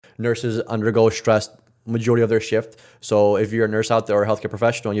nurses undergo stress majority of their shift. So if you're a nurse out there or a healthcare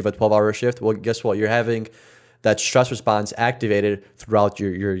professional and you have a 12-hour shift, well, guess what? You're having that stress response activated throughout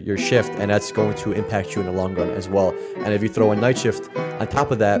your shift, and that's going to impact you in the long run as well. And if you throw a night shift on top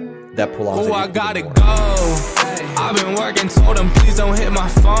of that, that prolongs it. I gotta go. I've been working, told them please don't hit my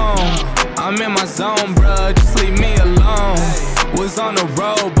phone. I'm in my zone, bruh, just leave me alone. Was on the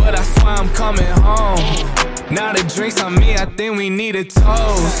road, but I swear I'm coming home. Now the drinks on me, I think we need a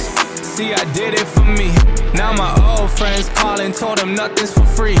toast. See, I did it for me. Now my old friends calling, told them nothing's for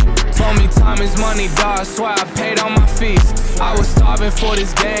free. Told me time is money, dog, swear I paid all my fees. I was starving for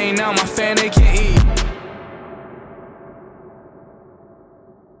this game, now my family can eat.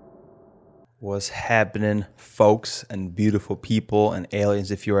 What's happening, folks and beautiful people and aliens?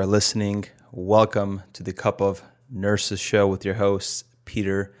 If you are listening, welcome to the Cup of Nurses show with your hosts,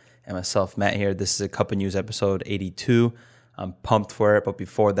 Peter and myself, Matt here. This is a Cup of News episode 82. I'm pumped for it, but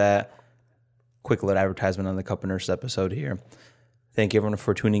before that, quick little advertisement on the Cup of Nurses episode here. Thank you everyone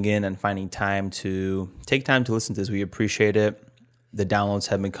for tuning in and finding time to take time to listen to this. We appreciate it. The downloads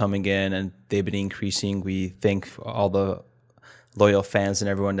have been coming in and they've been increasing. We thank all the loyal fans and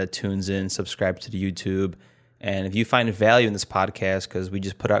everyone that tunes in, subscribe to the YouTube. And if you find value in this podcast, because we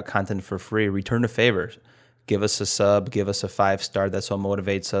just put out content for free, return the favor. Give us a sub, give us a 5-star. That's what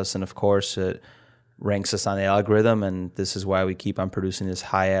motivates us. And of course, it ranks us on the algorithm. And this is why we keep on producing this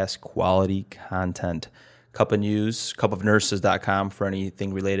high-ass quality content. Cup of News, cupofnurses.com for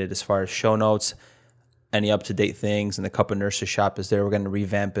anything related as far as show notes, any up-to-date things. And the Cup of Nurses shop is there. We're going to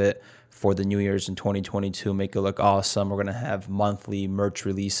revamp it for the New Year's in 2022, make it look awesome. We're going to have monthly merch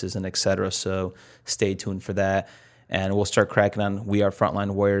releases and etc. So stay tuned for that. And we'll start cracking on We Are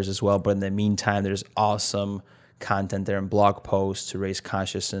Frontline Warriors as well. But in the meantime, there's awesome content there and blog posts to raise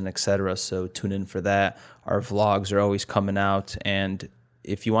consciousness and etc. So tune in for that. Our vlogs are always coming out. And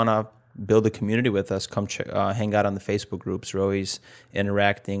if you want to build a community with us, come hang out on the Facebook groups. We're always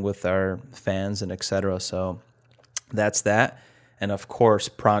interacting with our fans and etc. So that's that. And of course,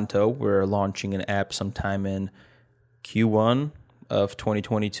 pronto, we're launching an app sometime in Q1 of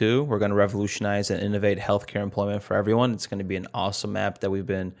 2022. We're going to revolutionize and innovate healthcare employment for everyone. It's going to be an awesome app that we've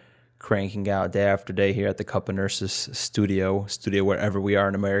been cranking out day after day here at the Cup of Nurses studio wherever we are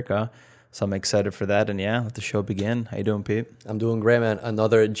in America. So I'm excited for that. And yeah, let the show begin. How you doing, Pete? I'm doing great, man.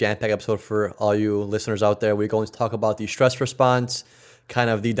 Another jam-packed episode for all you listeners out there. We're going to talk about the stress response, kind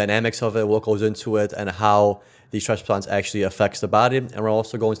of the dynamics of it, what goes into it, and how the stress response actually affects the body. And we're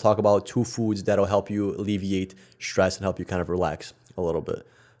also going to talk about 2 foods that'll help you alleviate stress and help you kind of relax a little bit.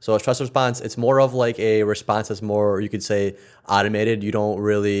 So a stress response, it's more of like a response that's more, you could say, automated. You don't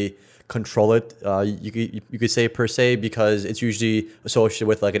really control it. You could say per se, because it's usually associated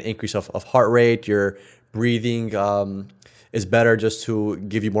with like an increase of heart rate. Your breathing is better just to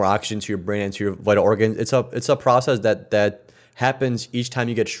give you more oxygen to your brain and to your vital organs. It's a process that happens each time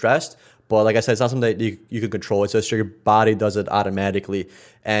you get stressed. But like I said, it's not something that you can control. It's just your body does it automatically.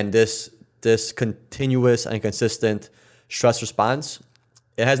 And this continuous and consistent stress response,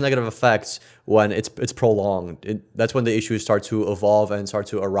 it has negative effects when it's prolonged. That's when the issues start to evolve and start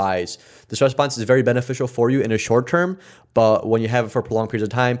to arise. The stress response is very beneficial for you in the short term, but when you have it for prolonged periods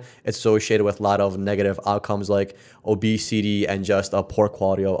of time, it's associated with a lot of negative outcomes like obesity and just a poor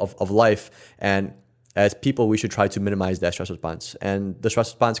quality of life. And as people, we should try to minimize that stress response. And the stress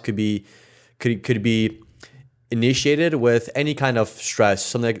response could be initiated with any kind of stress,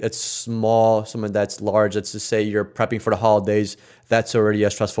 something that's small, something that's large. Let's just say you're prepping for the holidays. That's already a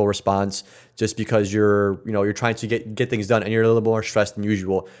stressful response just because you're trying to get things done and you're a little more stressed than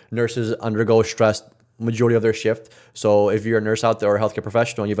usual. Nurses undergo stress majority of their shift. So if you're a nurse out there or a healthcare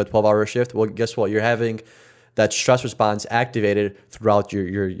professional and you have a 12-hour shift, well, guess what? You're having that stress response activated throughout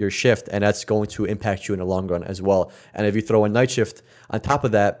your shift, and that's going to impact you in the long run as well. And if you throw a night shift on top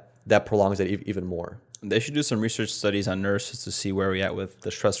of that, that prolongs it even more. They should do some research studies on nurses to see where we're at with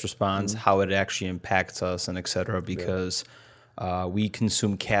the stress response, how it actually impacts us, and et cetera, because we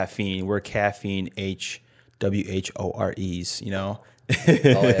consume caffeine. We're caffeine HWHOREs, you know?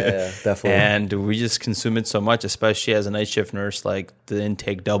 Yeah, definitely. And we just consume it so much, especially as a night shift nurse. Like, the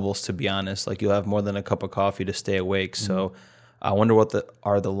intake doubles, to be honest. Like, you'll have more than a cup of coffee to stay awake. So I wonder what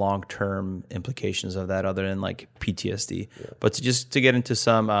are the long-term implications of that other than, like, PTSD. Yeah. But to get into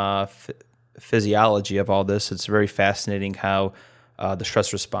some physiology of all this, it's very fascinating how the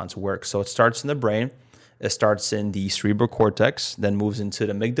stress response works. So it starts in the brain. It starts in the cerebral cortex, then moves into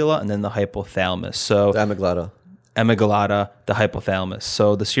the amygdala, and then the hypothalamus. So the amygdala, the hypothalamus.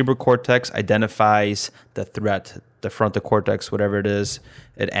 So the cerebral cortex identifies the threat, the frontal cortex, whatever it is.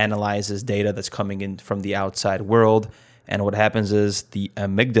 It analyzes data that's coming in from the outside world, And what happens is the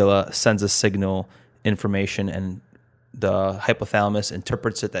amygdala sends a signal information, and the hypothalamus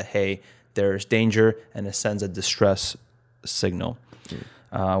interprets it that, hey, there's danger, and it sends a distress signal.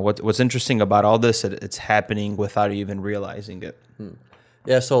 What's interesting about all this, it's happening without you even realizing it.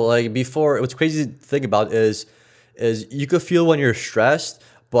 Yeah, so like before, what's crazy to think about is you could feel when you're stressed,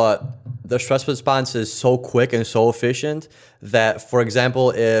 but the stress response is so quick and so efficient that, for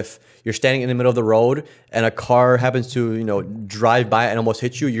example, if you're standing in the middle of the road and a car happens to, drive by and almost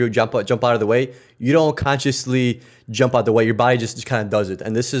hit you, you jump out of the way. You don't consciously jump out the way. Your body just kind of does it.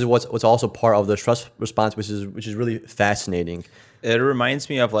 And this is what's also part of the stress response, which is really fascinating. It reminds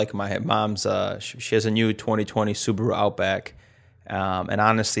me of like my mom's, she has a new 2020 Subaru Outback. And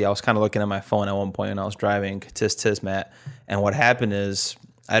honestly, I was kind of looking at my phone at one point when I was driving, tis, Matt. And what happened is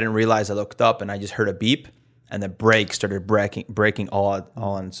I didn't realize I looked up and I just heard a beep, and the brake started braking all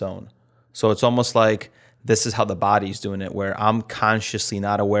on its own. So it's almost like this is how the body's doing it, where I'm consciously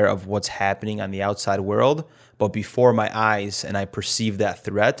not aware of what's happening on the outside world, but before my eyes and I perceive that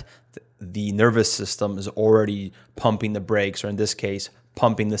threat, the nervous system is already pumping the brakes, or in this case,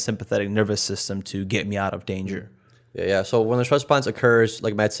 pumping the sympathetic nervous system to get me out of danger. Yeah. So when the stress response occurs,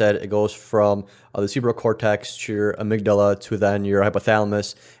 like Matt said, it goes from the cerebral cortex to your amygdala to then your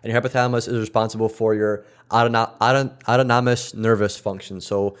hypothalamus. And your hypothalamus is responsible for your autonomous nervous function.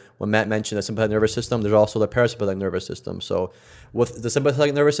 So when Matt mentioned the sympathetic nervous system, there's also the parasympathetic nervous system. So with the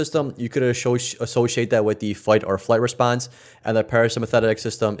sympathetic nervous system, you could associate that with the fight or flight response. And the parasympathetic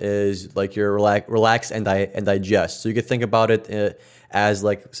system is like your relax and digest. So you could think about it as,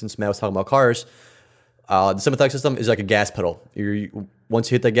 like, since Matt was talking about cars, the sympathetic system is like a gas pedal.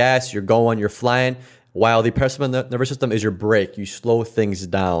 Once you hit the gas, you're going, you're flying, while the parasympathetic nervous system is your brake. You slow things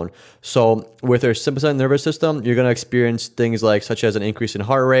down. So with your sympathetic nervous system, you're going to experience things such as an increase in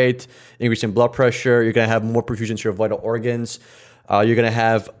heart rate, increase in blood pressure. You're going to have more perfusion to your vital organs. You're going to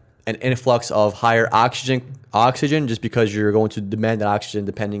have an influx of higher oxygen just because you're going to demand that oxygen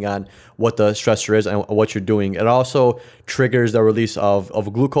depending on what the stressor is and what you're doing. It also triggers the release of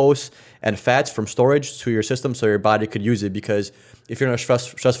glucose and fats from storage to your system so your body could use it, because if you're in a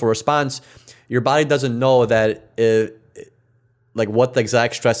stressful response, your body doesn't know that what the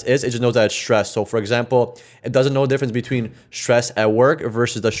exact stress is. It just knows that it's stress. So for example, it doesn't know the difference between stress at work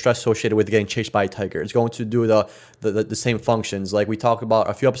versus the stress associated with getting chased by a tiger. It's going to do the same functions. Like we talked about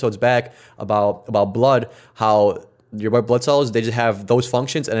a few episodes back about blood, how your white blood cells, they just have those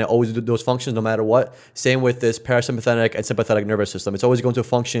functions, and it always do those functions no matter what. Same with this parasympathetic and sympathetic nervous system. It's always going to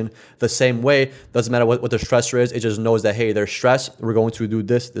function the same way. Doesn't matter what the stressor is. It just knows that, hey, there's stress. We're going to do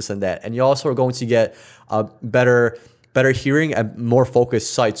this, and that. And you also are going to get a better hearing and more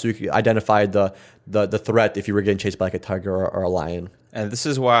focused sight, so you can identify the threat if you were getting chased by like a tiger or a lion. And this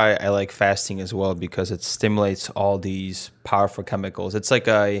is why I like fasting as well, because it stimulates all these powerful chemicals. It's like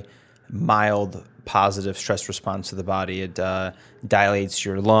a mild positive stress response to the body. It dilates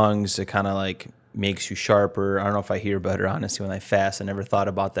your lungs. It kind of makes you sharper. I don't know if I hear better, honestly, when I fast. I never thought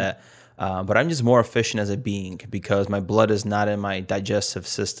about that. But I'm just more efficient as a being because my blood is not in my digestive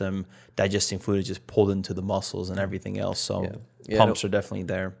system digesting food. It's just pulled into the muscles and everything else. So pumps are definitely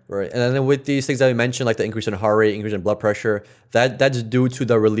there. Right. And then with these things that we mentioned, like the increase in heart rate, increase in blood pressure, that's due to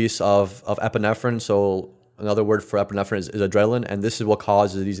the release of epinephrine. So another word for epinephrine is adrenaline, and this is what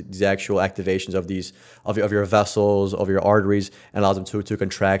causes these actual activations of your vessels, of your arteries, and allows them to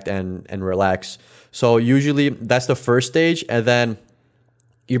contract and relax. So usually that's the first stage, and then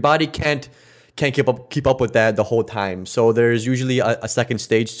your body can't keep up with that the whole time. So there's usually a second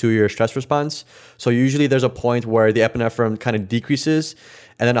stage to your stress response. So usually there's a point where the epinephrine kind of decreases,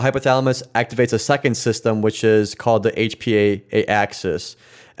 and then the hypothalamus activates a second system, which is called the HPA axis.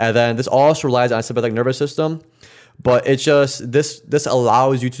 And then this also relies on the sympathetic nervous system, but it's just this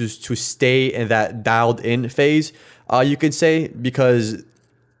allows you to stay in that dialed in phase, you could say, because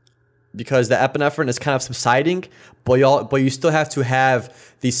the epinephrine is kind of subsiding, but you still have to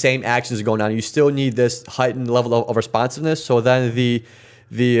have the same actions going on. You still need this heightened level of responsiveness. So then the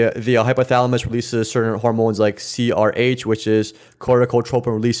hypothalamus releases certain hormones like CRH, which is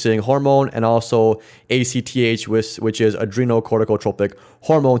corticotropin releasing hormone, and also ACTH, which is adrenocorticotropic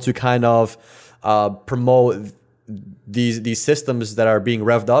hormone, to kind of promote these systems that are being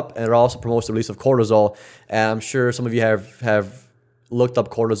revved up, and it also promotes the release of cortisol. And I'm sure some of you have looked up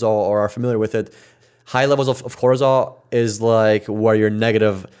cortisol or are familiar with it. High levels of cortisol is like where your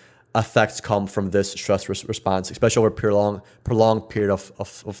negative effects come from this stress response, especially over a prolonged period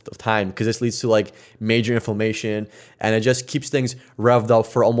of time, because this leads to like major inflammation, and it just keeps things revved up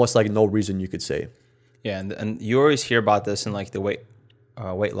for almost like no reason, you could say. Yeah, and you always hear about this in like the weight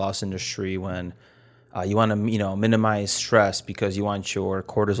loss industry when You want to minimize stress because you want your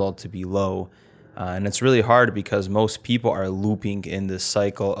cortisol to be low. And it's really hard because most people are looping in this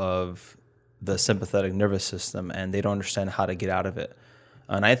cycle of the sympathetic nervous system and they don't understand how to get out of it.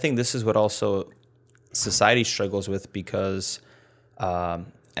 And I think this is what also society struggles with because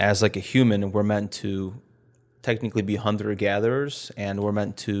as like a human, we're meant to technically be hunter-gatherers and we're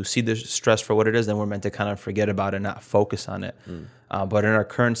meant to see the stress for what it is and we're meant to kind of forget about it and not focus on it. But in our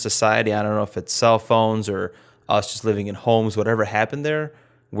current society, I don't know if it's cell phones or us just living in homes, whatever happened there,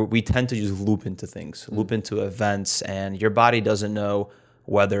 we tend to just loop into things, loop into events, and your body doesn't know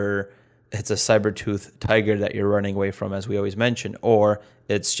whether it's a saber-toothed tiger that you're running away from, as we always mention, or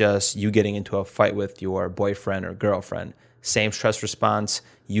it's just you getting into a fight with your boyfriend or girlfriend. Same stress response,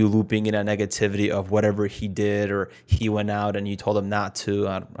 you looping in a negativity of whatever he did or he went out and you told him not to.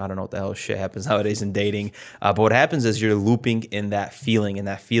 I don't know what the hell shit happens nowadays in dating. But what happens is you're looping in that feeling, and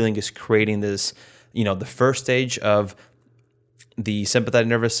that feeling is creating this, the first stage of the sympathetic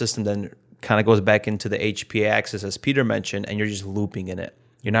nervous system then kind of goes back into the HPA axis, as Peter mentioned, and you're just looping in it.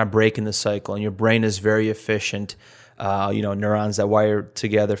 You're not breaking the cycle, and your brain is very efficient. Neurons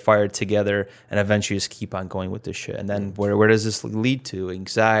that fire together, and eventually just keep on going with this shit. And then where does this lead to?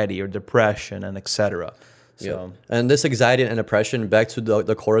 Anxiety or depression and etc. So, and this anxiety and depression, back to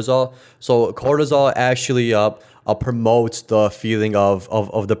the cortisol. So cortisol actually promotes the feeling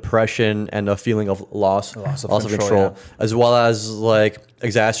of depression and the feeling of loss of control, as well as like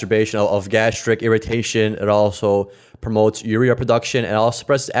exacerbation of gastric irritation. It also promotes urea production and also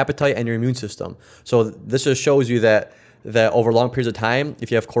suppresses appetite and your immune system. So this just shows you that over long periods of time,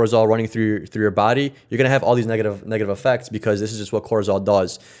 if you have cortisol running through your body, you're gonna have all these negative effects, because this is just what cortisol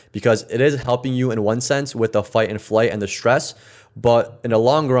does. Because it is helping you in one sense with the fight and flight and the stress, but in the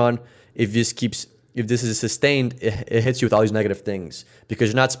long run, if this is sustained, it hits you with all these negative things, because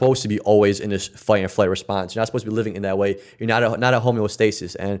you're not supposed to be always in this fight and flight response. You're not supposed to be living in that way. You're not at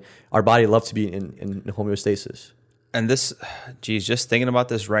homeostasis, and our body loves to be in homeostasis. And this, just thinking about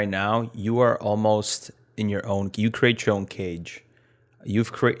this right now, you are almost in you create your own cage.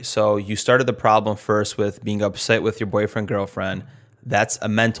 So you started the problem first with being upset with your boyfriend, girlfriend. That's a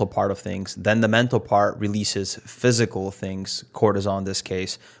mental part of things. Then the mental part releases physical things, cortisol in this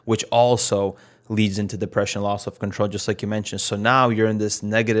case, which also leads into depression, loss of control, just like you mentioned. So now you're in this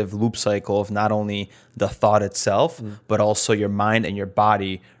negative loop cycle of not only the thought itself, but also your mind and your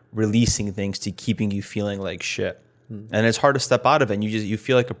body releasing things to keeping you feeling like shit. And it's hard to step out of it. And you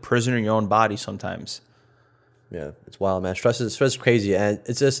feel like a prisoner in your own body sometimes. Yeah, it's wild, man. Stress is crazy, and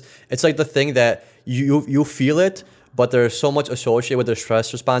it's like the thing that you feel it, but there's so much associated with the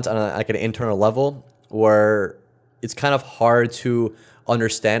stress response on an internal level where it's kind of hard to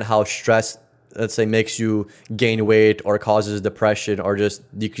understand how stress, let's say, makes you gain weight or causes depression or just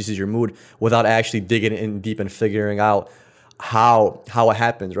decreases your mood without actually digging in deep and figuring out how it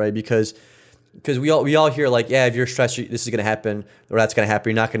happens, right? Because we all hear like, yeah, if you're stressed, this is going to happen or that's going to happen.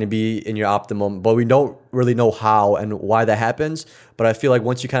 You're not going to be in your optimum, but we don't really know how and why that happens. But I feel like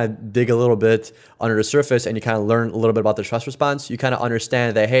once you kind of dig a little bit under the surface and you kind of learn a little bit about the stress response, you kind of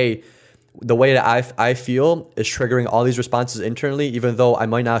understand that, hey, the way that I feel is triggering all these responses internally, even though I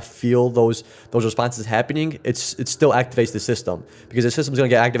might not feel those responses happening, it still activates the system, because the system's going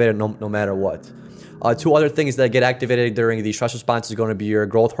to get activated no matter what. Two other things that get activated during the stress response is going to be your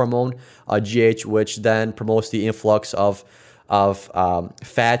growth hormone, GH, which then promotes the influx of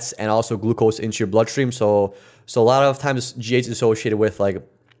fats and also glucose into your bloodstream. So a lot of times GH is associated with like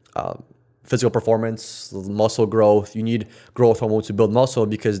physical performance, muscle growth. You need growth hormone to build muscle,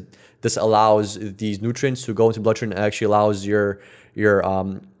 because this allows these nutrients to go into bloodstream and actually allows your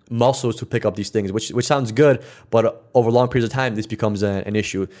muscles to pick up these things, which sounds good, but over long periods of time, this becomes an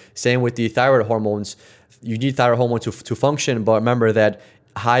issue. Same with the thyroid hormones. You need thyroid hormone to function, but remember that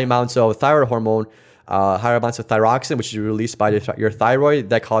high amounts of thyroid hormone, higher amounts of thyroxine, which is released by your thyroid,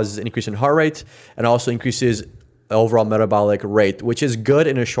 that causes an increase in heart rate and also increases overall metabolic rate, which is good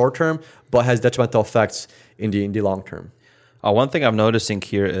in the short term, but has detrimental effects in the long term. One thing I'm noticing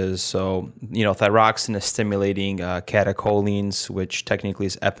here is, thyroxine is stimulating catecholamines, which technically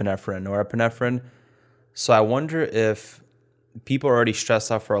is epinephrine and norepinephrine. So I wonder if people are already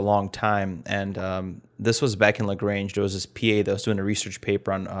stressed out for a long time, and this was back in LaGrange. There was this PA that was doing a research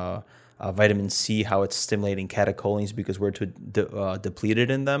paper on vitamin C, how it's stimulating catecholamines because we're too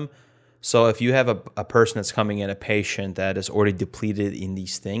depleted in them. So if you have a person that's coming in, a patient that is already depleted in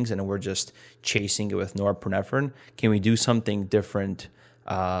these things, and we're just chasing it with norepinephrine, can we do something different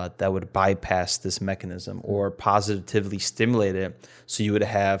that would bypass this mechanism or positively stimulate it so you would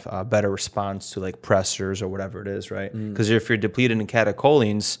have a better response to like pressors or whatever it is, right? Because if you're depleted in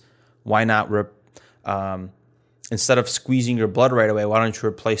catecholamines, why not instead of squeezing your blood right away, why don't you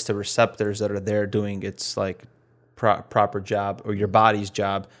replace the receptors that are there doing its like proper job, or your body's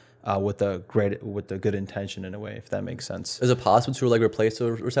job, with a good intention in a way, if that makes sense. Is it possible to like replace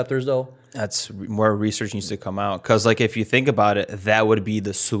the receptors though? That's more research needs to come out, because like if you think about it, that would be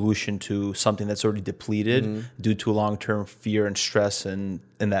the solution to something that's already depleted due to long-term fear and stress in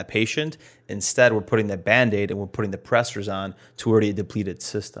that patient. Instead, we're putting the Band-Aid and we're putting the pressors on to already a depleted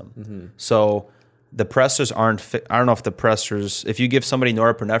system. So the pressors aren't I don't know if the pressors, if you give somebody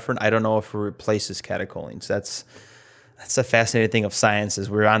norepinephrine, I don't know if it replaces catecholamines. That's a fascinating thing of science, is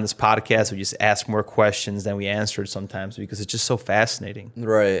we're on this podcast, we just ask more questions than we answered sometimes, because it's just so fascinating.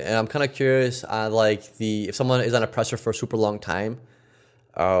 Right. And I'm kind of curious on like if someone is on a pressor for a super long time,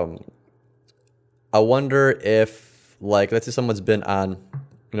 I wonder if like, let's say someone's been on,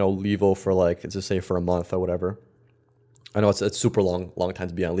 Levo for like, let's just say for a month or whatever. I know it's super long time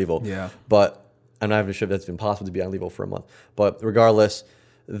to be on Levo. Yeah. But I'm not even sure if that's been possible to be on Levo for a month. But regardless,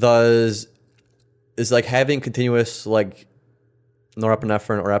 is like having continuous like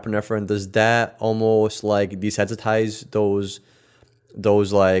norepinephrine or epinephrine, does that almost like desensitize those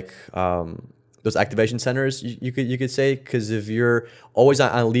like those activation centers, you could say? Because if you're always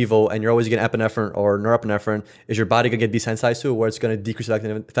on Levo and you're always getting epinephrine or norepinephrine, is your body gonna get desensitized to it, where it's gonna decrease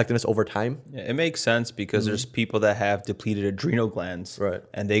effectiveness over time? Yeah, it makes sense, because there's people that have depleted adrenal glands, right?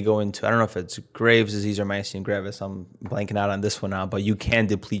 And they go into, I don't know if it's Graves' disease or myasthenia gravis, I'm blanking out on this one now, but you can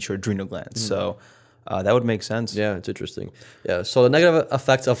deplete your adrenal glands. So that would make sense. Yeah, it's interesting. Yeah, so the negative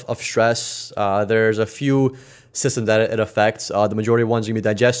effects of stress, there's a few systems that it affects. The majority of ones are going to be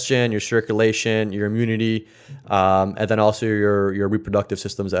digestion, your circulation, your immunity, and then also your reproductive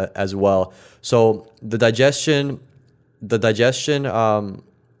systems as well. So the digestion,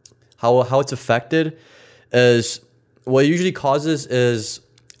 how it's affected is, what it usually causes is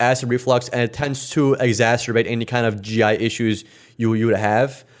acid reflux, and it tends to exacerbate any kind of GI issues you would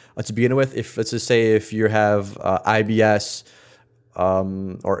have. To begin with, if let's just say if you have IBS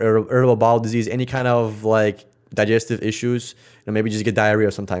or irritable bowel disease, any kind of like digestive issues, maybe just get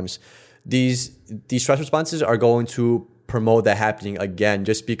diarrhea sometimes. These stress responses are going to promote that happening again,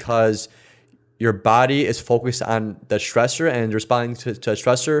 just because your body is focused on the stressor and responding to a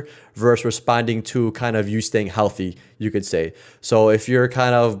stressor versus responding to kind of you staying healthy, you could say. So if you're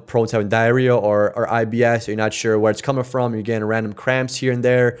kind of prone to having diarrhea or IBS, you're not sure where it's coming from, you're getting random cramps here and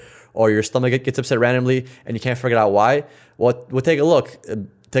there, or your stomach gets upset randomly and you can't figure out why, well, we'll take a look.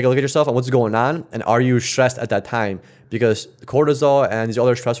 Take a look at yourself and what's going on, and are you stressed at that time? Because cortisol and these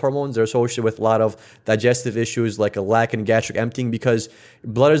other stress hormones are associated with a lot of digestive issues, like a lack in gastric emptying, because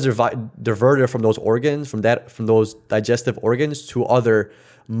blood is diverted from those organs, from those digestive organs to other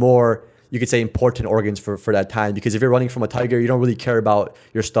more, you could say, important organs for that time. Because if you're running from a tiger, you don't really care about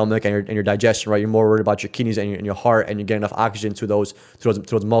your stomach and your digestion, right? You're more worried about your kidneys and your heart, and you get enough oxygen to those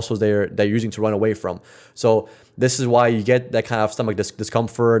muscles that you're using to run away from. So this is why you get that kind of stomach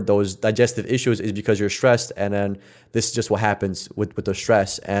discomfort, those digestive issues, is because you're stressed. And then this is just what happens with the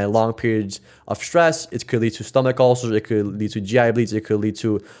stress. And long periods of stress, it could lead to stomach ulcers, it could lead to GI bleeds, it could lead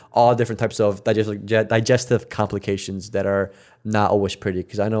to all different types of digestive complications that are not always pretty.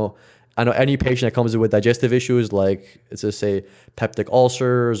 Because I know any patient that comes in with digestive issues, like let's just say peptic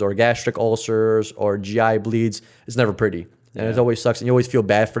ulcers or gastric ulcers or GI bleeds, it's never pretty. And it always sucks. And you always feel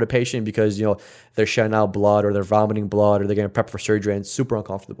bad for the patient, because, they're shedding out blood, or they're vomiting blood, or they're getting prepped for surgery, and it's super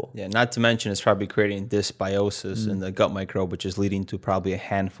uncomfortable. Yeah, not to mention it's probably creating dysbiosis in the gut microbe, which is leading to probably a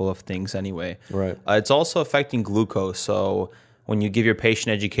handful of things anyway. Right. It's also affecting glucose. So when you give your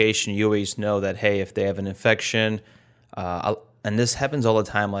patient education, you always know that, hey, if they have an infection, and this happens all the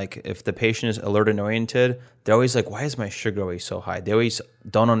time, like if the patient is alert and oriented, they're always like, why is my sugar always so high? They always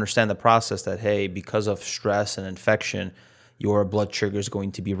don't understand the process that, hey, because of stress and infection, your blood sugar is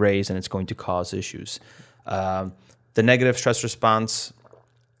going to be raised and it's going to cause issues. The negative stress response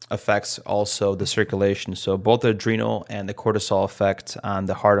affects also the circulation. So both the adrenal and the cortisol effect on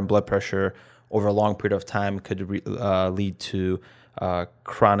the heart and blood pressure over a long period of time could lead to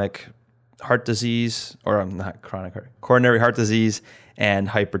chronic heart disease, or not chronic heart, coronary heart disease and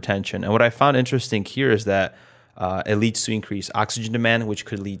hypertension. And what I found interesting here is that it leads to increased oxygen demand, which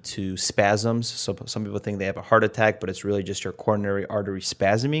could lead to spasms. So some people think they have a heart attack, but it's really just your coronary artery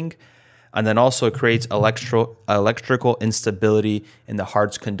spasming. And then also it creates electrical instability in the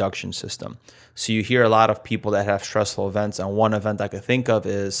heart's conduction system. So you hear a lot of people that have stressful events. And one event I could think of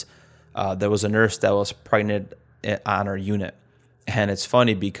is there was a nurse that was pregnant on her unit. And it's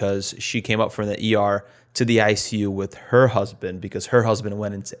funny because she came up from the ER to the ICU with her husband, because her husband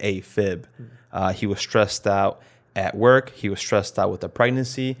went into AFib. He was stressed out at work. He was stressed out with the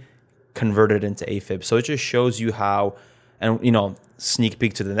pregnancy. converted into AFib. So it just shows you how, and sneak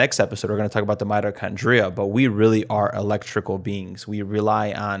peek to the next episode, we're going to talk about the mitochondria, but we really are electrical beings. We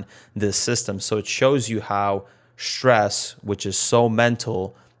rely on this system. So it shows you how stress, which is so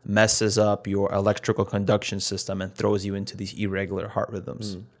mental, messes up your electrical conduction system and throws you into these irregular heart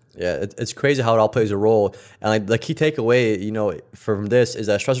rhythms. Yeah, it's crazy how it all plays a role. And like the key takeaway, from this is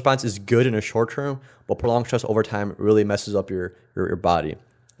that stress response is good in the short term, but prolonged stress over time really messes up your body.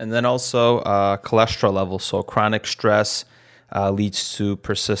 And then also cholesterol levels. So chronic stress leads to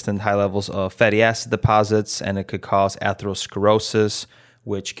persistent high levels of fatty acid deposits, and it could cause atherosclerosis,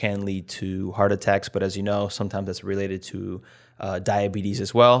 which can lead to heart attacks. But as you know, sometimes that's related to diabetes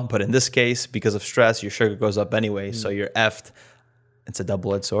as well. But in this case, because of stress, your sugar goes up anyway, so you're effed. It's a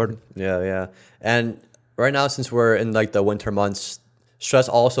double-edged sword. Yeah. And right now, since we're in like the winter months, stress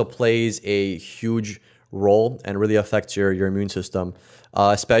also plays a huge role and really affects your immune system,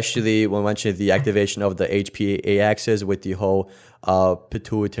 especially when we mentioned the activation of the HPA axis with the whole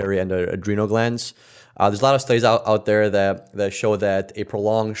pituitary and the adrenal glands. There's a lot of studies out there that show that a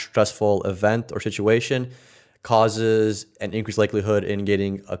prolonged stressful event or situation causes an increased likelihood in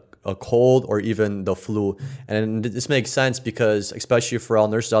getting a cold or even the flu. And this makes sense because, especially for all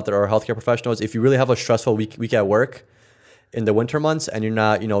nurses out there or healthcare professionals, if you really have a stressful week at work in the winter months and you're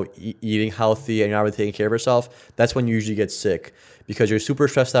not, eating healthy and you're not really taking care of yourself, that's when you usually get sick because you're super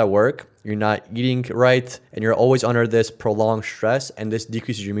stressed at work, you're not eating right, and you're always under this prolonged stress, and this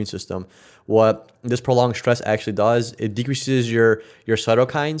decreases your immune system. What this prolonged stress actually does, it decreases your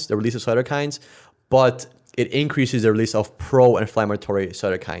cytokines, the release of cytokines, but it increases the release of pro-inflammatory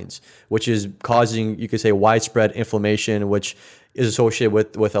cytokines, which is causing, you could say, widespread inflammation, which is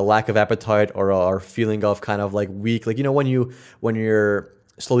associated with a lack of appetite or a feeling of kind of like weak. Like, when you're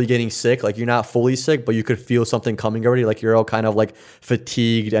slowly getting sick, like you're not fully sick, but you could feel something coming already, like you're all kind of like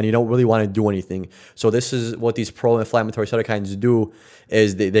fatigued and you don't really want to do anything. So this is what these pro-inflammatory cytokines do,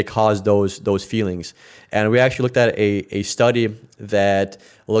 is they cause those feelings. And we actually looked at a study that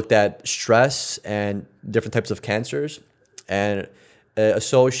looked at stress and different types of cancers and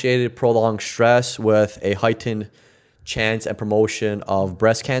associated prolonged stress with a heightened chance and promotion of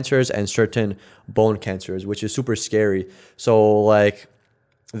breast cancers and certain bone cancers, which is super scary. So like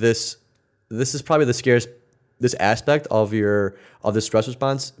this is probably the scariest, this aspect of the stress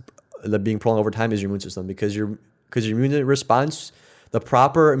response that being prolonged over time is your immune system, because your immune response, the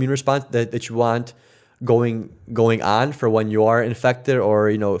proper immune response that you want going on for when you are infected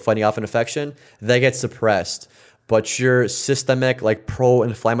or fighting off an infection, that gets suppressed, but your systemic like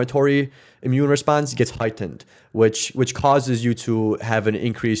pro-inflammatory immune response gets heightened, which causes you to have an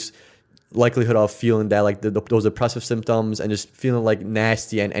increased likelihood of feeling that like those depressive symptoms and just feeling like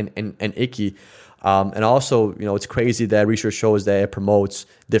nasty and icky. And also, it's crazy that research shows that it promotes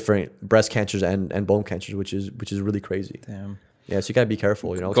different breast cancers and bone cancers, which is really crazy. Damn. Yeah, so you gotta be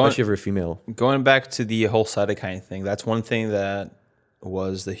careful, especially if you're a female. Going back to the whole cytokine thing, that's one thing that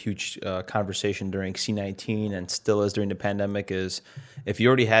was the huge conversation during C19 and still is during the pandemic, is if you're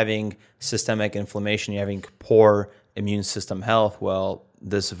already having systemic inflammation, you're having poor immune system health, well,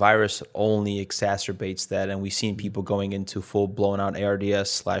 this virus only exacerbates that. And we've seen people going into full blown out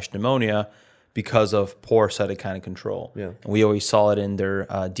ARDS/pneumonia because of poor cytokine control. Yeah. And we always saw it in their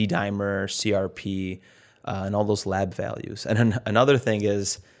D-dimer, CRP, and all those lab values. And another thing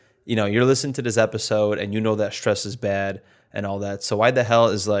is, you're listening to this episode and that stress is bad and all that. So why the hell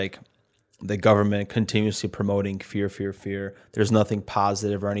is like the government continuously promoting fear? There's nothing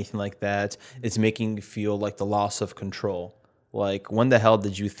positive or anything like that. It's making you feel like the loss of control. Like, when the hell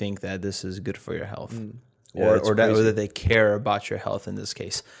did you think that this is good for your health? Yeah, or that they care about your health in this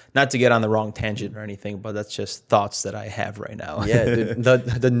case? Not to get on the wrong tangent or anything, but that's just thoughts that I have right now. Yeah,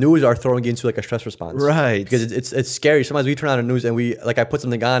 the news are throwing you into like a stress response, right? Because it's scary. Sometimes we turn on the news and I put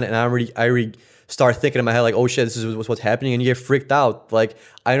something on and I already start thinking in my head like, oh shit, this is what's happening, and you get freaked out. Like,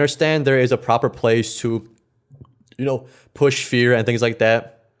 I understand there is a proper place to, push fear and things like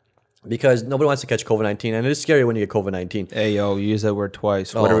that, because nobody wants to catch COVID-19, and it is scary when you get COVID-19. Hey, yo, you use that word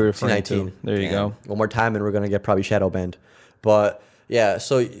twice. What are we referring to? There you go. One more time, and we're going to get probably shadow banned. But, yeah,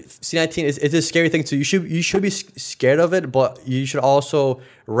 so C19 is a scary thing, too. You should be scared of it, but you should also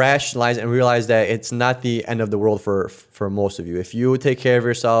rationalize and realize that it's not the end of the world for most of you. If you take care of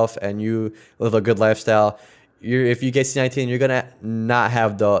yourself and you live a good lifestyle, if you get C19, you're going to not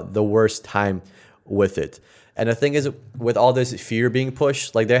have the worst time with it. And the thing is, with all this fear being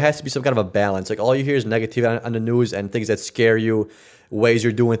pushed, like, there has to be some kind of a balance. Like, all you hear is negativity on the news and things that scare you, ways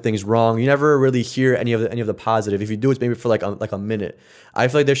you're doing things wrong. You never really hear any of the positive. If you do, it's maybe for like a minute. I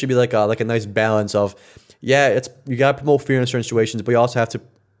feel like there should be like a nice balance of, yeah, you gotta promote fear in certain situations, but you also have to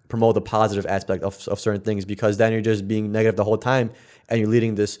promote the positive aspect of certain things, because then you're just being negative the whole time and you're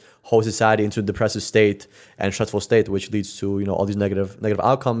leading this whole society into a depressive state and stressful state, which leads to, you know, all these negative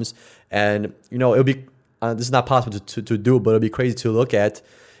outcomes. And, you know, it'll be, this is not possible to do, but it'll be crazy to look at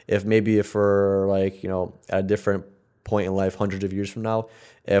if we're like, you know, at a different point in life, hundreds of years from now,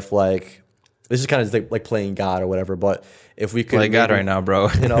 if like, this is kind of like playing God or whatever, but if we could play God right now, bro,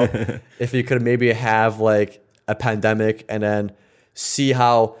 you know, if we could maybe have like a pandemic and then see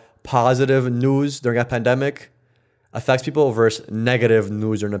how positive news during a pandemic affects people versus negative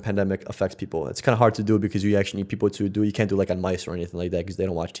news during a pandemic affects people. It's kind of hard to do because you actually need people to do. You can't do like on mice or anything like that because they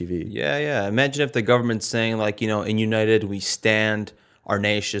don't watch TV. Yeah. Imagine if the government's saying like, you know, in United we stand. Our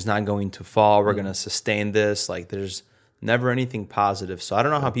nation is not going to fall. We're going to sustain this. Like, there's never anything positive. So I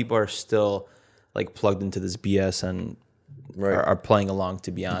don't know how people are still like plugged into this BS and are playing along.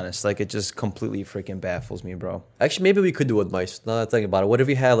 To be honest, like it just completely freaking baffles me, bro. Actually, maybe we could do it with mice. Now that I think about it, what if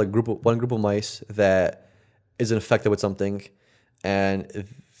we had like one group of mice that is infected with something, and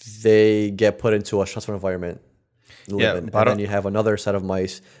they get put into a stressful environment, and then you have another set of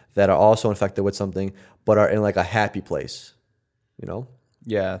mice that are also infected with something, but are in like a happy place. You know?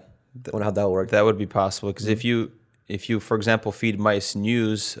 Yeah. I wonder how that would work. That would be possible because if you, for example, feed mice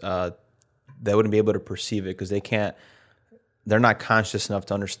news, they wouldn't be able to perceive it because they're not conscious enough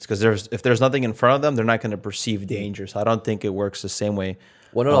to understand. Because if there's nothing in front of them, they're not going to perceive danger. So I don't think it works the same way.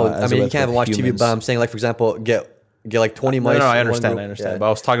 Well, no. I mean, you can't watch TV, but I'm saying, like, for example, get like 20 mice. No, I understand. Yeah. But I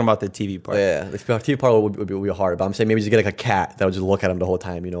was talking about the TV part. Yeah, the TV part would be hard. But I'm saying maybe just get like a cat that would just look at them the whole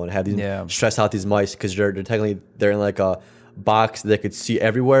time, you know, and have these stress out these mice because they're in like a box they could see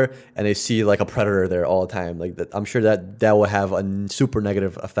everywhere, and they see like a predator there all the time. Like that, I'm sure that will have a super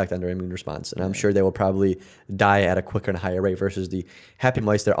negative effect on their immune response, and I'm sure they will probably die at a quicker and higher rate versus the happy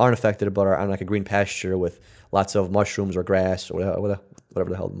mice that aren't affected but are on like a green pasture with lots of mushrooms or grass or whatever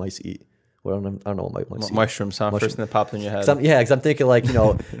the hell mice eat. Well, I don't know what mice eat. Mushrooms, huh? First thing that popped in your head. Because I'm thinking like, you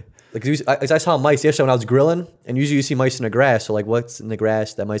know, like I saw mice yesterday when I was grilling, and usually you see mice in the grass. So like, what's in the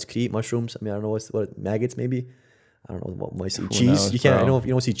grass that mice could eat? Mushrooms? I mean, I don't know what maggots maybe. I don't know what mice eat. Cheese? Knows,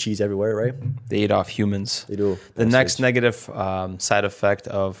 you don't see cheese everywhere, right? They eat off humans. They do. The next negative side effect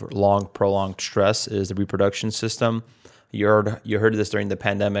of prolonged stress is the reproduction system. You heard this during the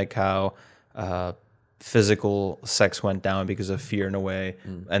pandemic, how physical sex went down because of fear in a way,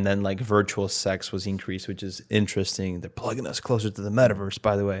 and then like virtual sex was increased, which is interesting. They're plugging us closer to the metaverse,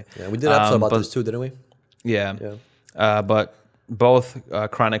 by the way. Yeah, we did an episode about this too, didn't we? Yeah. But both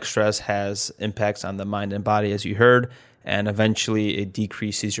chronic stress has impacts on the mind and body, as you heard, and eventually it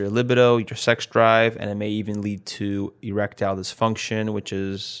decreases your libido, your sex drive, and it may even lead to erectile dysfunction, which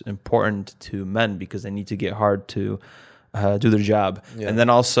is important to men because they need to get hard to do their job. Yeah. And then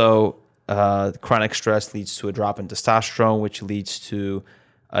also chronic stress leads to a drop in testosterone, which leads to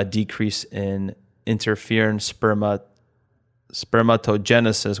a decrease in interferon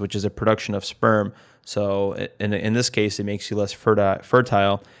spermatogenesis, which is a production of sperm. So in this case, it makes you less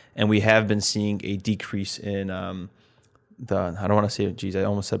fertile, and we have been seeing a decrease in I don't want to say, I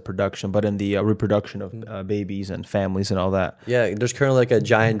almost said production, but in the reproduction of babies and families and all that. Yeah, there's currently like a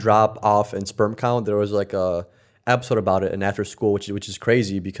giant drop off in sperm count. There was like a episode about it in After School, which is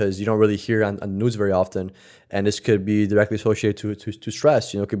crazy because you don't really hear on the news very often, and this could be directly associated to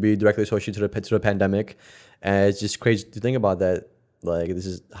stress. You know, it could be directly associated to the pandemic, and it's just crazy to think about that. Like, this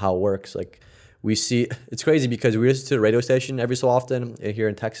is how it works. Like, we see, it's crazy because we listen to the radio station every so often here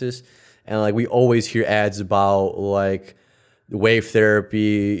in Texas, and like we always hear ads about like wave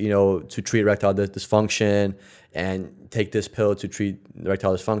therapy, you know, to treat erectile dysfunction, and take this pill to treat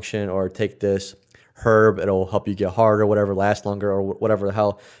erectile dysfunction, or take this herb, it'll help you get harder, whatever, last longer, or whatever the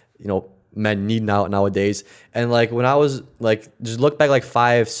hell, you know, men need nowadays. And like when I was like, just look back like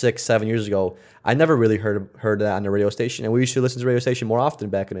 5, 6, 7 years ago, I never really heard that on the radio station, and we used to listen to the radio station more often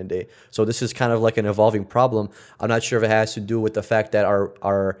back in the day. So this is kind of like an evolving problem. I'm not sure if it has to do with the fact that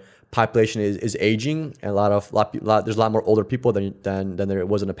our population is aging, and there's a lot more older people than there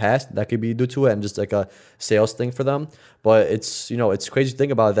was in the past. That could be due to it, and just like a sales thing for them. But it's, you know, it's crazy to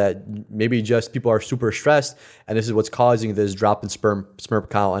think about that. Maybe just people are super stressed, and this is what's causing this drop in sperm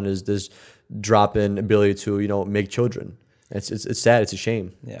count, and is this drop in ability to, you know, make children. It's sad. It's a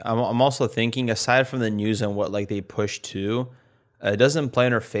shame. Yeah, I'm also thinking, aside from the news and what like they push to, it doesn't play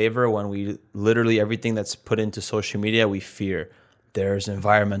in our favor when we literally everything that's put into social media we fear. There's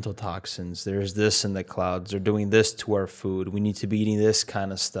environmental toxins. There's this in the clouds. They're doing this to our food. We need to be eating this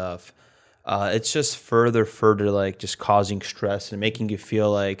kind of stuff. It's just further like just causing stress and making you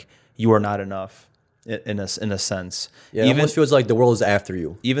feel like you are not enough in a sense. Yeah, it almost feels like the world is after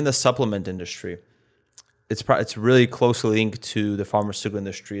you. Even the supplement industry. it's really closely linked to the pharmaceutical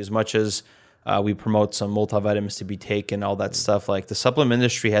industry. As much as we promote some multivitamins to be taken, all that stuff, like the supplement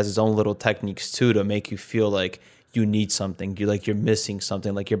industry has its own little techniques too to make you feel like you need something, you're missing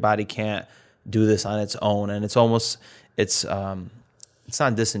something, like your body can't do this on its own. And it's almost, it's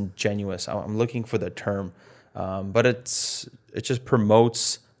not disingenuous, I'm looking for the term, but it just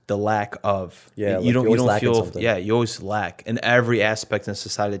promotes the lack of. Yeah, you like don't feel something. Yeah, you always lack in every aspect in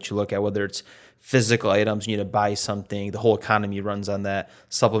society that you look at, whether it's physical items, you need to buy something, the whole economy runs on that,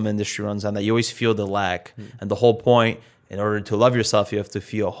 supplement industry runs on that. You always feel the lack. And the whole point, in order to love yourself, you have to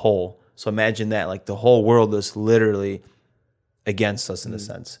feel whole. So imagine that, like the whole world is literally against us in a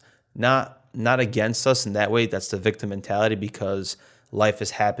sense. Not against us in that way, that's the victim mentality, because life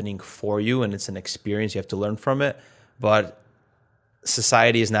is happening for you and it's an experience, you have to learn from it. But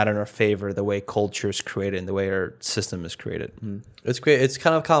society is not in our favor the way culture is created and the way our system is created. It's great. It's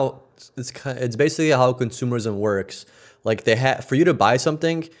kind of how it's basically how consumerism works. Like for you to buy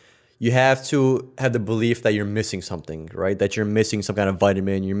something, you have to have the belief that you're missing something, right? That you're missing some kind of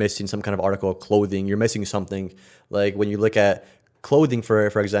vitamin, you're missing some kind of article of clothing, you're missing something. Like when you look at clothing, for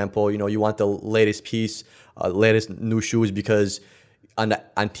example, you want the latest piece, latest new shoes, because on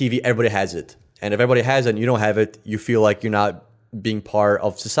TV everybody has it, and if everybody has it and you don't have it, you feel like you're not being part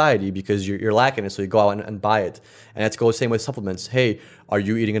of society because you're lacking it, so you go out and buy it. And that's goes the same with supplements. Hey, are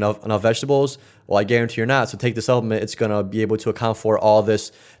you eating enough vegetables? Well, I guarantee you're not. So take the supplement; it's gonna be able to account for all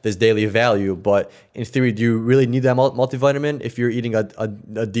this daily value. But in theory, do you really need that multivitamin if you're eating a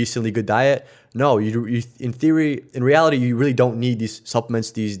decently good diet? No, you in theory, in reality, you really don't need these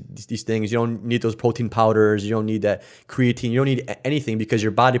supplements, these things. You don't need those protein powders. You don't need that creatine. You don't need anything because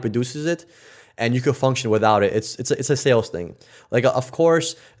your body produces it. And you can function without it. It's a sales thing. Like, of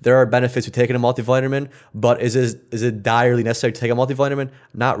course, there are benefits to taking a multivitamin, but is it direly necessary to take a multivitamin?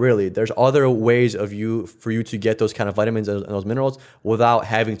 Not really. There's other ways for you to get those kind of vitamins and those minerals without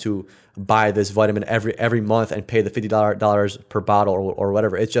having to buy this vitamin every month and pay the $50 per bottle or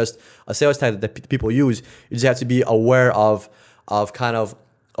whatever. It's just a sales tactic that people use. You just have to be aware of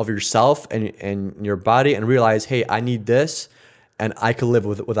yourself and your body and realize, hey, I need this. And I could live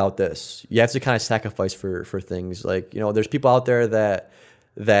without this. You have to kind of sacrifice for things. Like, there's people out there that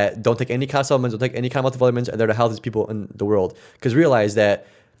don't take any kind of supplements, don't take any kind of multivitamins, and they're the healthiest people in the world. Because realize that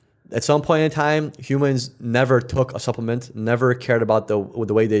at some point in time, humans never took a supplement, never cared about the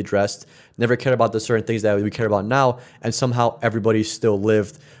way they dressed, never cared about the certain things that we care about now, and somehow everybody still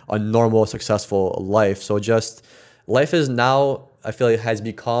lived a normal, successful life. So just life is now, I feel like, has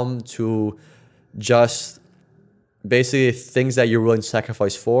become to just basically things that you're willing to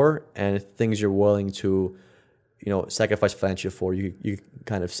sacrifice for and things you're willing to, sacrifice financially for. You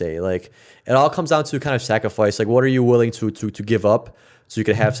kind of say, like, it all comes down to kind of sacrifice. Like, what are you willing to give up so you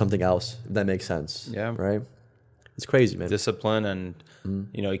could have something else, if that makes sense. Yeah. Right? It's crazy, man. Discipline and,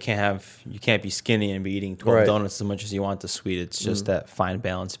 you can't be skinny and be eating 12 donuts as much as you want the sweet. It's just that fine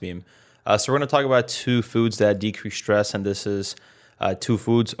balance beam. So we're going to talk about two foods that decrease stress, and this is two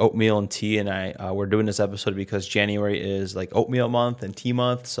foods, oatmeal and tea. And we're doing this episode because January is like oatmeal month and tea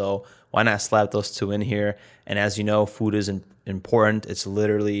month. So why not slap those two in here? And as you know, food is important. It's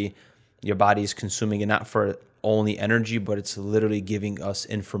literally your body is consuming it not for only energy, but it's literally giving us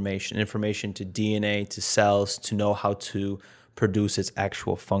information to DNA, to cells, to know how to produce its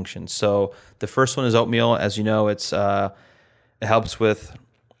actual function. So the first one is oatmeal. As you know, it helps with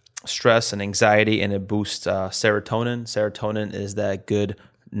stress and anxiety, and it boosts serotonin. Serotonin is that good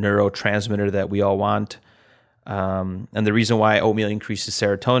neurotransmitter that we all want. And the reason why oatmeal increases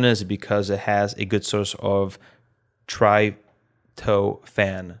serotonin is because it has a good source of tryptophan.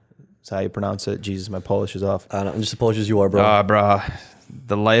 That's how you pronounce it. Jesus, my Polish is off. I'm just as Polish as you are, bro. Bro.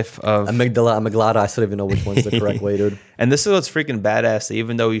 The life of... Amygdala. I still don't even know which one's the correct way, dude. And this is what's freaking badass. That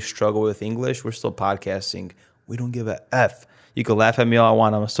even though we struggle with English, we're still podcasting. We don't give a F. You can laugh at me all I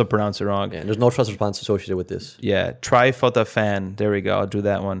want. I'm still pronounce it wrong. Yeah, there's no trust response associated with this. Yeah, tryptophan. There we go. I'll do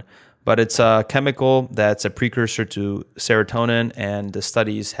that one. But it's a chemical that's a precursor to serotonin, and the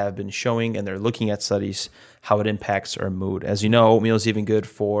studies have been showing, and they're looking at studies, how it impacts our mood. As you know, oatmeal is even good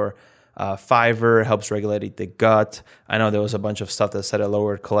for fiber, helps regulate the gut. I know there was a bunch of stuff that said it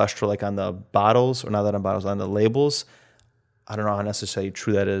lowered cholesterol, like on the bottles, or not that on bottles, on the labels. I don't know how necessarily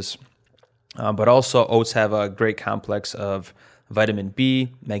true that is. But also, oats have a great complex of vitamin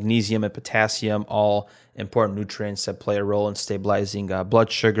B, magnesium, and potassium, all important nutrients that play a role in stabilizing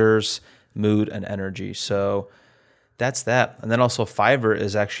blood sugars, mood, and energy. So that's that. And then also fiber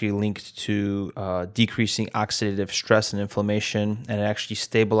is actually linked to decreasing oxidative stress and inflammation, and it actually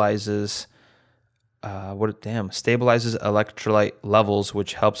stabilizes stabilizes electrolyte levels,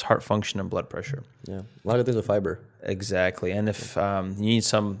 which helps heart function and blood pressure. Yeah, a lot of things with fiber. Exactly. And if you need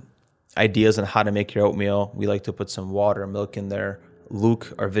some ideas on how to make your oatmeal, we like to put some water and milk in there.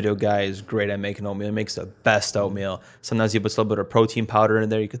 Luke, our video guy, is great at making oatmeal. He makes the best oatmeal. Sometimes he puts a little bit of protein powder in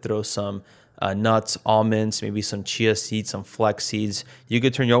there. You could throw some nuts, almonds, maybe some chia seeds, some flax seeds. You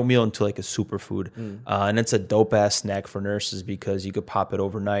could turn your oatmeal into like a superfood. And it's a dope-ass snack for nurses because you could pop it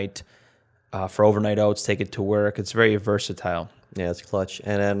overnight for overnight oats, take it to work. It's very versatile. Yeah, it's clutch.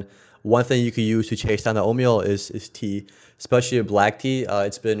 And then one thing you could use to chase down the oatmeal is tea, especially black tea.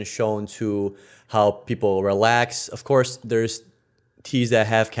 It's been shown to help people relax. Of course, there's teas that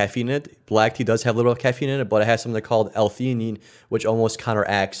have caffeine in it. Black tea does have a little caffeine in it, but it has something called L-theanine, which almost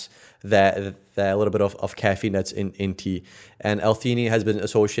counteracts that little bit of caffeine that's in tea. And L-theanine has been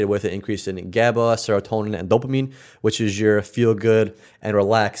associated with an increase in GABA, serotonin, and dopamine, which is your feel good and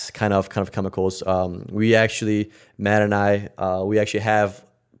relax kind of chemicals. Matt and I, we actually have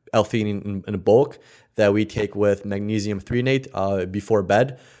L-theanine in bulk that we take with magnesium threonate before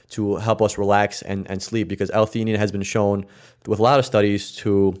bed to help us relax and sleep, because L-theanine has been shown with a lot of studies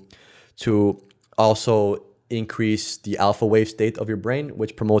to also increase the alpha wave state of your brain,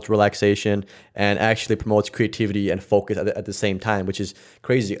 which promotes relaxation and actually promotes creativity and focus at the same time, which is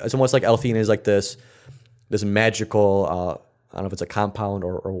crazy. It's almost like L-theanine is like this magical, I don't know if it's a compound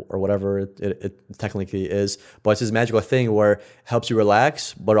or whatever it technically is, but it's this magical thing where it helps you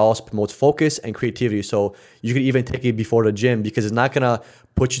relax, but also promotes focus and creativity. So you could even take it before the gym because it's not gonna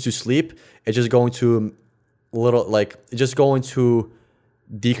put you to sleep. It's just going to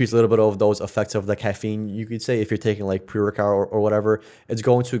decrease a little bit of those effects of the caffeine. You could say if you're taking like pre-workout or whatever, it's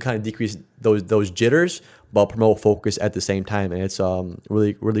going to kind of decrease those jitters, but promote focus at the same time. And it's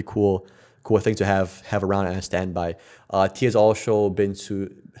really, really cool thing to have around and stand by. Tea has also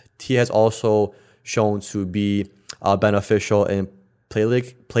shown to be beneficial in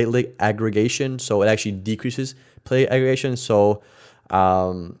platelet aggregation. So it actually decreases platelet aggregation. So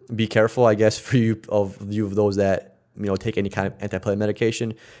be careful, I guess, for you of those that take any kind of antiplatelet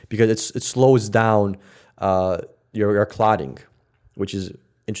medication, because it slows down your clotting, which is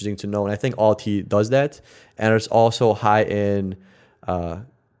interesting to know. And I think all tea does that. And it's also high in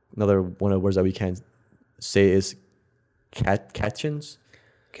another one of the words that we can't say is catechins,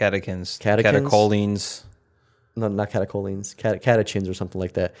 catecholamines. No, not catecholamines, catechins or something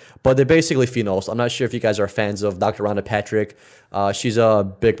like that. But they're basically phenols. I'm not sure if you guys are fans of Dr. Rhonda Patrick. She's a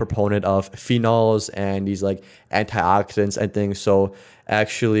big proponent of phenols and these like antioxidants and things. So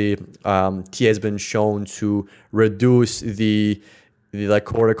actually, tea has been shown to reduce the like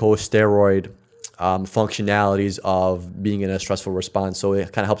corticosteroid functionalities of being in a stressful response. So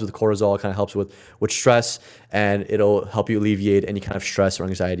it kind of helps with cortisol, it kind of helps with stress, and it'll help you alleviate any kind of stress or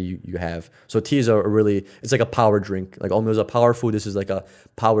anxiety you have. So tea is it's like a power drink. Like oatmeal is a power food. This is like a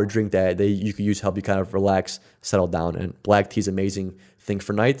power drink that you could use to help you kind of relax, settle down. And black tea is an amazing thing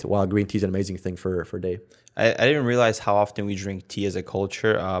for night, while green tea is an amazing thing for day. I didn't realize how often we drink tea as a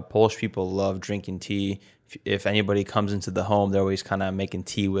culture. Polish people love drinking tea. If anybody comes into the home, they're always kind of making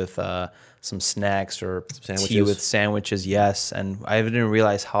tea with some snacks or tea with sandwiches. Yes, and I didn't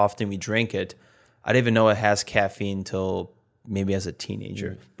realize how often we drink it. I didn't even know it has caffeine until maybe as a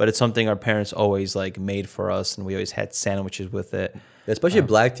teenager. But it's something our parents always like made for us, and we always had sandwiches with it. Yeah, especially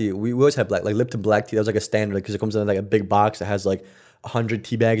black tea. We always had like Lipton black tea. That was like a standard because it comes in like a big box that has like 100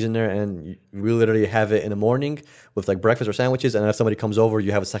 tea bags in there, and we literally have it in the morning with like breakfast or sandwiches, and if somebody comes over,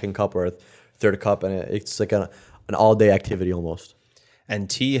 you have a second cup or a third cup, and it's like an all-day activity almost. And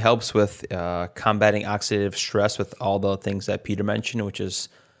tea helps with combating oxidative stress with all the things that Peter mentioned, which is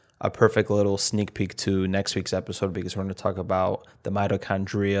a perfect little sneak peek to next week's episode, because we're going to talk about the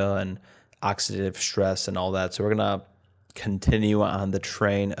mitochondria and oxidative stress and all that. So we're going to continue on the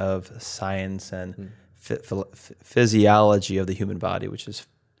train of science and physiology of the human body, which is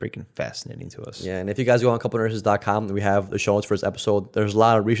freaking fascinating to us. Yeah, and if you guys go on couplenurses.com, we have the show notes for this episode. There's a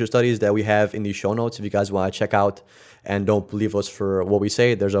lot of research studies that we have in these show notes if you guys want to check out and don't believe us for what we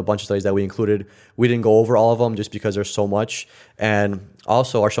say. There's a bunch of studies that we included. We didn't go over all of them just because there's so much. And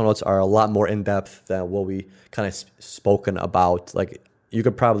also our show notes are a lot more in-depth than what we kind of spoken about. Like you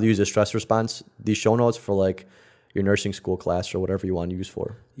could probably use a stress response, these show notes, for like your nursing school class or whatever you want to use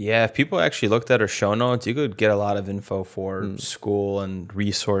for. Yeah, if people actually looked at our show notes, you could get a lot of info for school and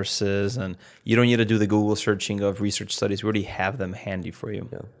resources, and you don't need to do the Google searching of research studies. We already have them handy for you.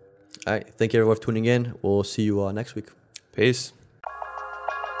 Yeah. All right. Thank you everyone for tuning in. We'll see you next week. Peace.